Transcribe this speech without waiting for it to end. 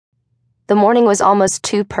The morning was almost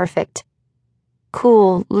too perfect.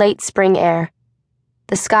 Cool, late spring air.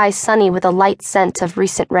 The sky sunny with a light scent of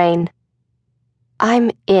recent rain.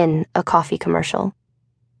 I'm in a coffee commercial.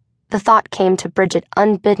 The thought came to Bridget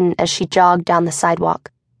unbidden as she jogged down the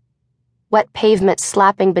sidewalk. Wet pavement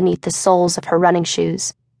slapping beneath the soles of her running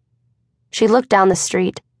shoes. She looked down the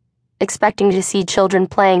street, expecting to see children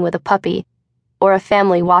playing with a puppy, or a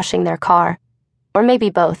family washing their car, or maybe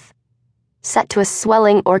both, set to a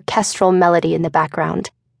swelling orchestral melody in the background.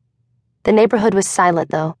 The neighborhood was silent,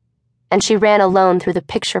 though, and she ran alone through the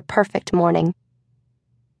picture-perfect morning.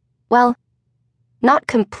 Well, not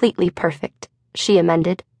completely perfect, she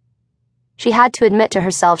amended. She had to admit to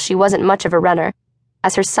herself she wasn't much of a runner,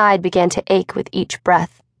 as her side began to ache with each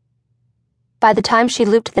breath. By the time she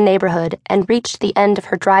looped the neighborhood and reached the end of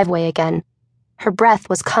her driveway again, her breath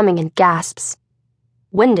was coming in gasps.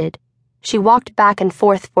 Winded, she walked back and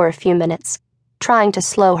forth for a few minutes, trying to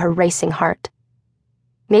slow her racing heart.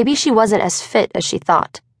 Maybe she wasn't as fit as she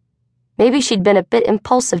thought. Maybe she'd been a bit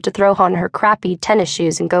impulsive to throw on her crappy tennis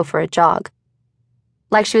shoes and go for a jog.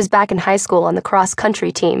 Like she was back in high school on the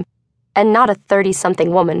cross-country team, and not a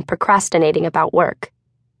 30-something woman procrastinating about work.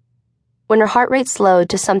 When her heart rate slowed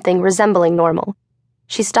to something resembling normal,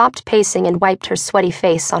 she stopped pacing and wiped her sweaty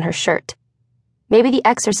face on her shirt. Maybe the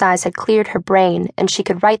exercise had cleared her brain and she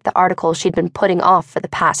could write the article she'd been putting off for the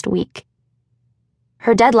past week.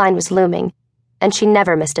 Her deadline was looming, and she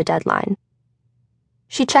never missed a deadline.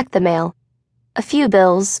 She checked the mail. A few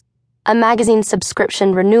bills, a magazine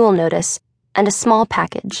subscription renewal notice, and a small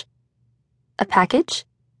package. A package?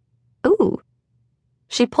 Ooh.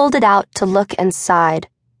 She pulled it out to look and sighed.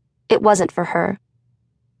 It wasn't for her.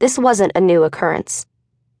 This wasn't a new occurrence.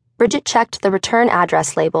 Bridget checked the return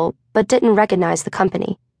address label, but didn't recognize the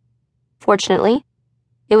company. Fortunately,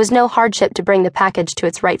 it was no hardship to bring the package to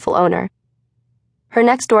its rightful owner. Her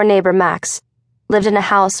next-door neighbor, Max, lived in a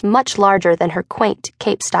house much larger than her quaint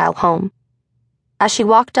Cape-style home. As she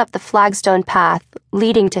walked up the flagstone path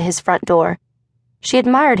leading to his front door, she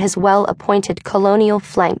admired his well-appointed colonial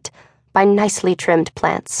flanked by nicely trimmed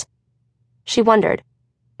plants. She wondered,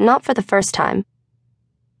 not for the first time,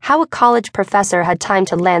 how a college professor had time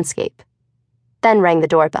to landscape, then rang the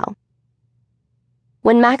doorbell.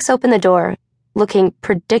 When Max opened the door, looking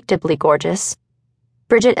predictably gorgeous,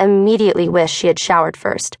 Bridget immediately wished she had showered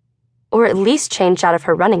first, or at least changed out of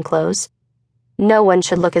her running clothes. No one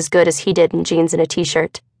should look as good as he did in jeans and a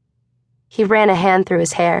t-shirt. He ran a hand through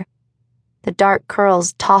his hair. The dark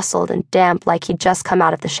curls tousled and damp like he'd just come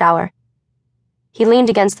out of the shower. He leaned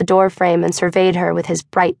against the door frame and surveyed her with his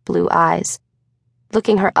bright blue eyes,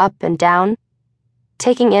 looking her up and down,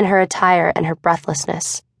 taking in her attire and her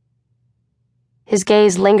breathlessness. His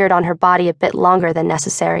gaze lingered on her body a bit longer than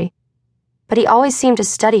necessary, but he always seemed to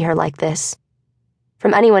study her like this.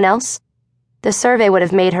 From anyone else, the survey would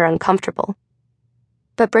have made her uncomfortable.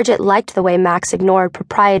 But Bridget liked the way Max ignored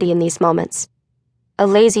propriety in these moments, a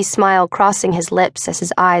lazy smile crossing his lips as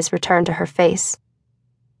his eyes returned to her face.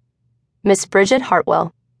 Miss Bridget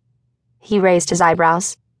Hartwell. He raised his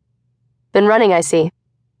eyebrows. Been running, I see.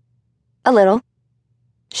 A little,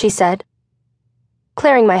 she said,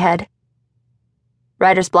 clearing my head.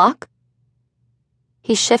 Writer's block?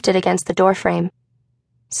 He shifted against the doorframe,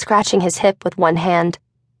 scratching his hip with one hand,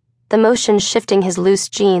 the motion shifting his loose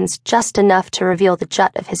jeans just enough to reveal the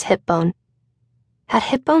jut of his hip bone. Had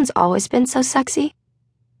hip bones always been so sexy?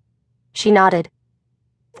 She nodded,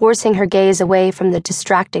 forcing her gaze away from the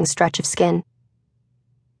distracting stretch of skin.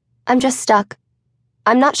 I'm just stuck.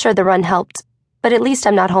 I'm not sure the run helped, but at least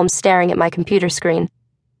I'm not home staring at my computer screen.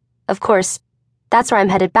 Of course, that's where I'm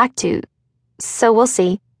headed back to, so we'll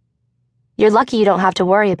see. You're lucky you don't have to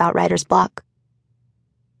worry about writer's block.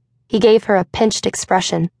 He gave her a pinched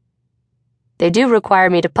expression. They do require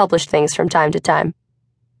me to publish things from time to time.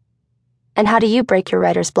 And how do you break your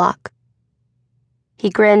writer's block? He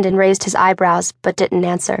grinned and raised his eyebrows, but didn't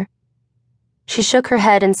answer. She shook her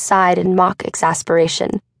head and sighed in mock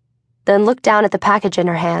exasperation, then looked down at the package in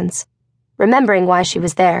her hands, remembering why she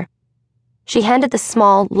was there. She handed the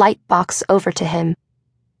small, light box over to him.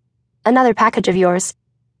 Another package of yours.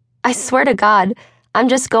 I swear to God, I'm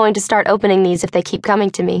just going to start opening these if they keep coming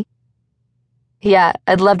to me. Yeah,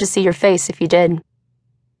 I'd love to see your face if you did.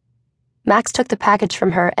 Max took the package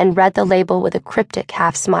from her and read the label with a cryptic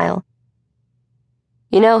half-smile.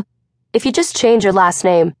 You know, if you just change your last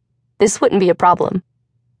name, this wouldn't be a problem.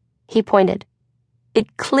 He pointed.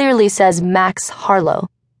 It clearly says Max Harlow,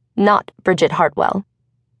 not Bridget Hartwell.